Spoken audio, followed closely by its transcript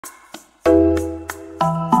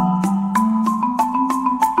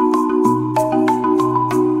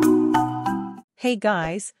Hey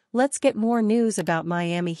guys, let's get more news about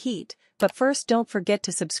Miami Heat, but first don't forget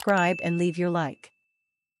to subscribe and leave your like.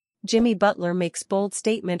 Jimmy Butler makes bold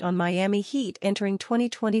statement on Miami Heat entering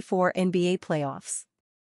 2024 NBA playoffs.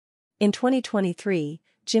 In 2023,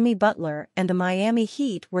 Jimmy Butler and the Miami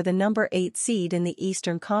Heat were the number 8 seed in the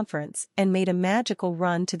Eastern Conference and made a magical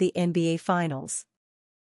run to the NBA Finals.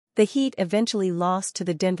 The Heat eventually lost to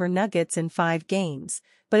the Denver Nuggets in 5 games,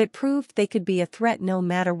 but it proved they could be a threat no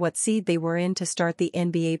matter what seed they were in to start the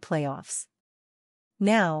NBA playoffs.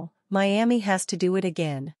 Now, Miami has to do it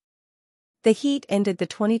again. The Heat ended the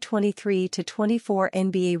 2023-24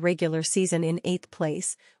 NBA regular season in 8th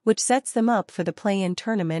place, which sets them up for the play-in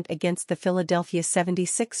tournament against the Philadelphia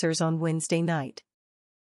 76ers on Wednesday night.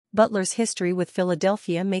 Butler's history with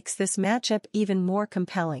Philadelphia makes this matchup even more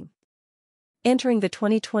compelling. Entering the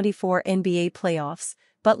 2024 NBA playoffs,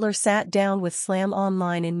 Butler sat down with Slam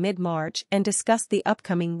Online in mid-March and discussed the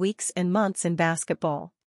upcoming weeks and months in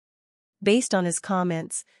basketball. Based on his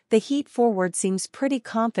comments, the Heat forward seems pretty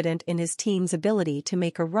confident in his team's ability to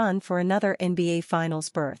make a run for another NBA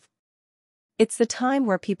Finals berth. It's the time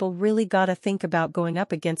where people really gotta think about going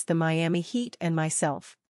up against the Miami Heat and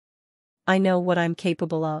myself. I know what I'm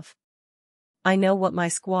capable of. I know what my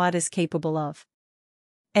squad is capable of.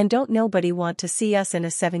 And don't nobody want to see us in a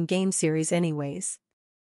 7-game series anyways.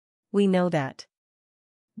 We know that.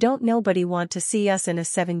 Don't nobody want to see us in a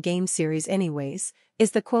 7-game series anyways,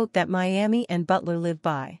 is the quote that Miami and Butler live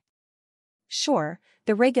by. Sure,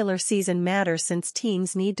 the regular season matters since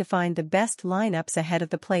teams need to find the best lineups ahead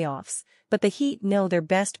of the playoffs, but the Heat know their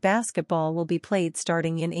best basketball will be played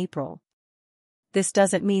starting in April. This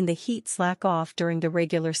doesn't mean the Heat slack off during the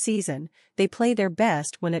regular season, they play their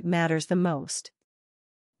best when it matters the most.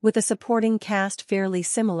 With a supporting cast fairly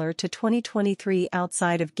similar to 2023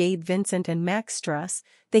 outside of Gabe Vincent and Max Strus,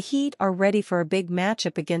 the Heat are ready for a big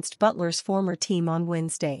matchup against Butler's former team on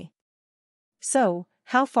Wednesday. So,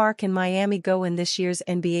 how far can Miami go in this year's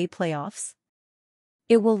NBA playoffs?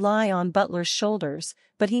 It will lie on Butler's shoulders,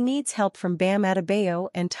 but he needs help from Bam Adebayo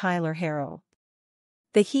and Tyler Herro.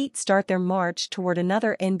 The Heat start their march toward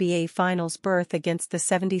another NBA Finals berth against the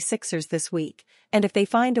 76ers this week, and if they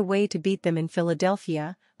find a way to beat them in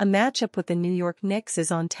Philadelphia, a matchup with the New York Knicks is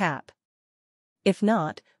on tap. If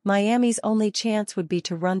not, Miami's only chance would be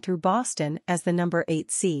to run through Boston as the number 8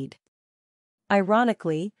 seed.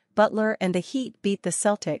 Ironically, Butler and the Heat beat the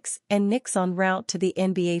Celtics and Knicks en route to the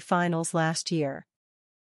NBA Finals last year.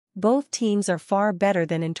 Both teams are far better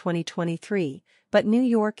than in 2023, but New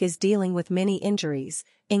York is dealing with many injuries,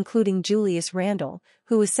 including Julius Randle,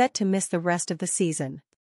 who is set to miss the rest of the season.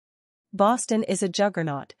 Boston is a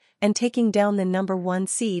juggernaut, and taking down the number 1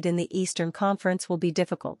 seed in the Eastern Conference will be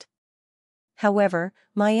difficult. However,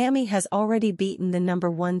 Miami has already beaten the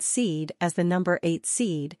number 1 seed as the number 8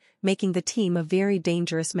 seed, making the team a very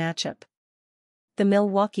dangerous matchup. The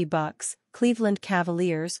Milwaukee Bucks, Cleveland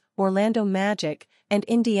Cavaliers, Orlando Magic, and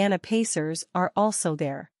Indiana Pacers are also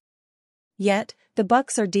there. Yet, the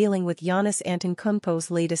Bucks are dealing with Giannis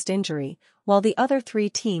Antetokounmpo's latest injury, while the other 3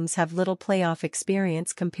 teams have little playoff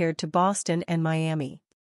experience compared to Boston and Miami.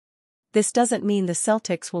 This doesn't mean the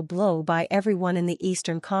Celtics will blow by everyone in the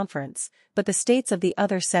Eastern Conference, but the states of the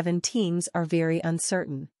other 7 teams are very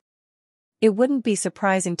uncertain. It wouldn't be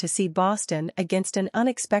surprising to see Boston against an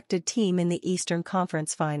unexpected team in the Eastern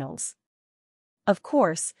Conference Finals. Of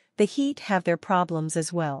course, the Heat have their problems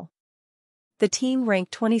as well. The team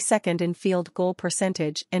ranked 22nd in field goal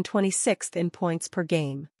percentage and 26th in points per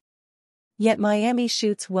game. Yet Miami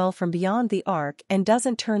shoots well from beyond the arc and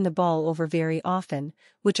doesn't turn the ball over very often,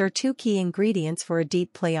 which are 2 key ingredients for a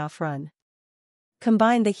deep playoff run.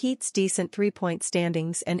 Combine the Heat's decent 3-point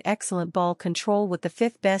standings and excellent ball control with the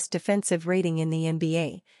 5th best defensive rating in the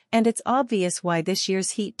NBA, and it's obvious why this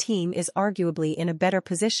year's Heat team is arguably in a better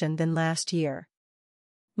position than last year.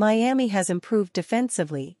 Miami has improved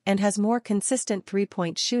defensively and has more consistent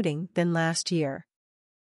 3-point shooting than last year.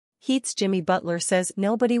 Heat's Jimmy Butler says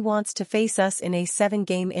nobody wants to face us in a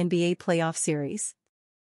 7-game NBA playoff series.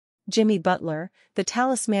 Jimmy Butler, the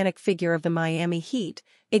talismanic figure of the Miami Heat,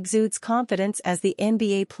 exudes confidence as the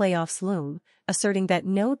NBA playoffs loom, asserting that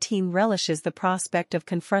no team relishes the prospect of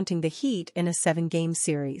confronting the Heat in a 7-game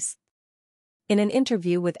series. In an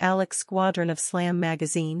interview with Alex Squadron of Slam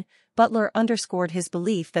magazine, Butler underscored his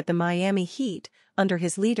belief that the Miami Heat, under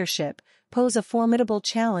his leadership, pose a formidable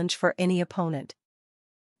challenge for any opponent.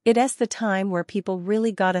 It's the time where people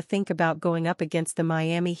really gotta think about going up against the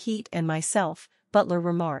Miami Heat and myself, Butler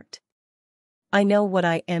remarked. I know what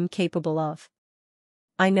I am capable of.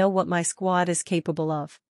 I know what my squad is capable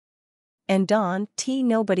of. And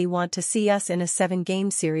nobody want to see us in a 7-game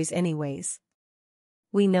series anyways.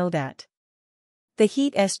 We know that. The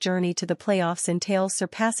Heat's journey to the playoffs entails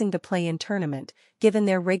surpassing the play-in tournament, given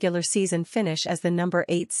their regular season finish as the number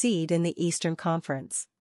 8 seed in the Eastern Conference.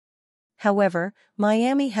 However,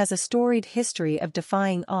 Miami has a storied history of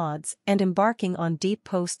defying odds and embarking on deep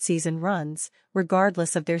postseason runs,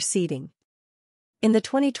 regardless of their seeding. In the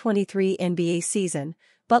 2023 NBA season,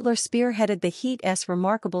 Butler spearheaded the Heat's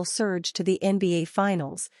remarkable surge to the NBA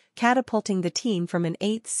Finals, catapulting the team from an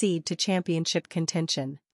 8th seed to championship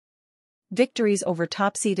contention. Victories over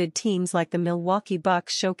top-seeded teams like the Milwaukee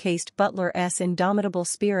Bucks showcased Butler's indomitable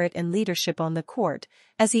spirit and leadership on the court,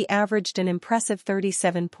 as he averaged an impressive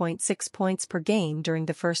 37.6 points per game during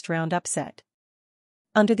the first-round upset.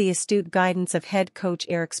 Under the astute guidance of head coach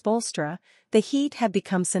Erik Spoelstra, the Heat have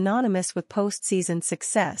become synonymous with postseason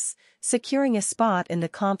success, securing a spot in the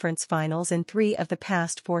conference finals in 3 of the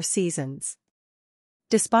past 4 seasons.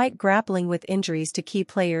 Despite grappling with injuries to key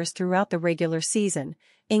players throughout the regular season,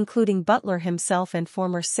 including Butler himself and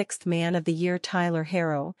former 6th Man of the Year Tyler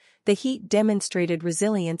Herro, the Heat demonstrated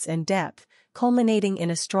resilience and depth, culminating in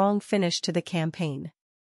a strong finish to the campaign.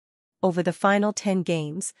 Over the final 10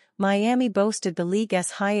 games, Miami boasted the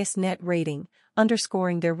league's highest net rating,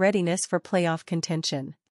 underscoring their readiness for playoff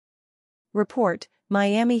contention. Report: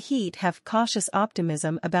 Miami Heat have cautious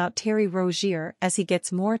optimism about Terry Rozier as he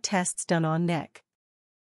gets more tests done on neck.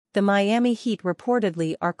 The Miami Heat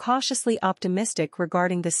reportedly are cautiously optimistic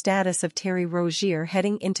regarding the status of Terry Rozier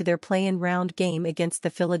heading into their play-in round game against the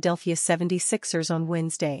Philadelphia 76ers on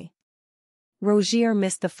Wednesday. Rozier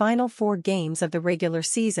missed the final 4 games of the regular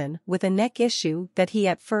season with a neck issue that he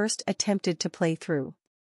at first attempted to play through.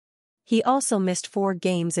 He also missed 4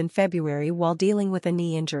 games in February while dealing with a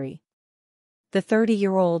knee injury. The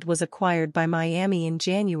 30-year-old was acquired by Miami in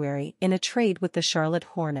January in a trade with the Charlotte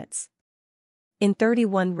Hornets. In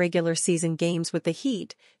 31 regular season games with the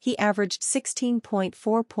Heat, he averaged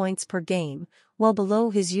 16.4 points per game, well below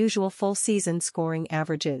his usual full-season scoring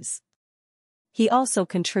averages. He also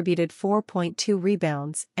contributed 4.2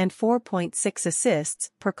 rebounds and 4.6 assists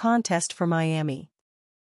per contest for Miami.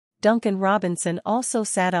 Duncan Robinson also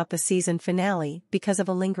sat out the season finale because of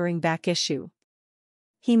a lingering back issue.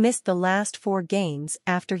 He missed the last 4 games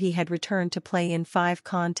after he had returned to play in 5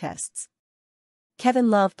 contests.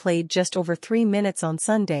 Kevin Love played just over 3 minutes on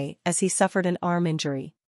Sunday as he suffered an arm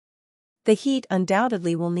injury. The Heat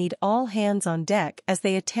undoubtedly will need all hands on deck as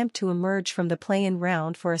they attempt to emerge from the play-in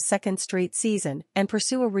round for a second straight season and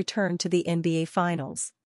pursue a return to the NBA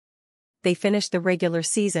Finals. They finished the regular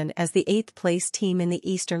season as the 8th-place team in the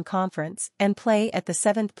Eastern Conference and play at the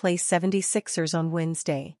 7th-place 76ers on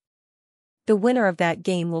Wednesday. The winner of that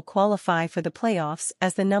game will qualify for the playoffs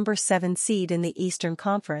as the number 7 seed in the Eastern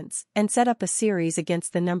Conference and set up a series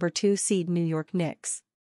against the number 2 seed New York Knicks.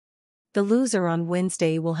 The loser on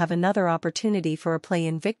Wednesday will have another opportunity for a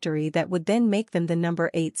play-in victory that would then make them the number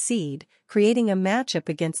 8 seed, creating a matchup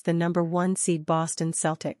against the number 1 seed Boston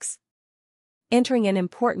Celtics. Entering an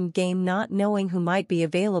important game not knowing who might be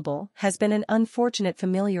available has been an unfortunate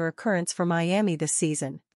familiar occurrence for Miami this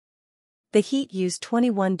season. The Heat used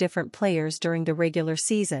 21 different players during the regular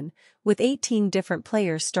season, with 18 different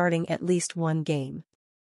players starting at least 1 game.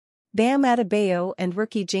 Bam Adebayo and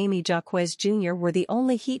rookie Jamie Jaquez Jr. were the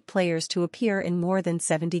only Heat players to appear in more than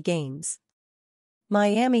 70 games.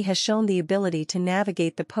 Miami has shown the ability to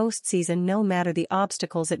navigate the postseason no matter the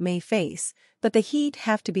obstacles it may face, but the Heat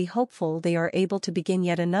have to be hopeful they are able to begin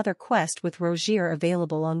yet another quest with Rozier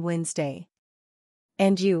available on Wednesday.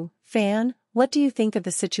 And you, fan, what do you think of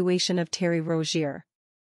the situation of Terry Rozier?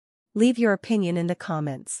 Leave your opinion in the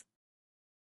comments.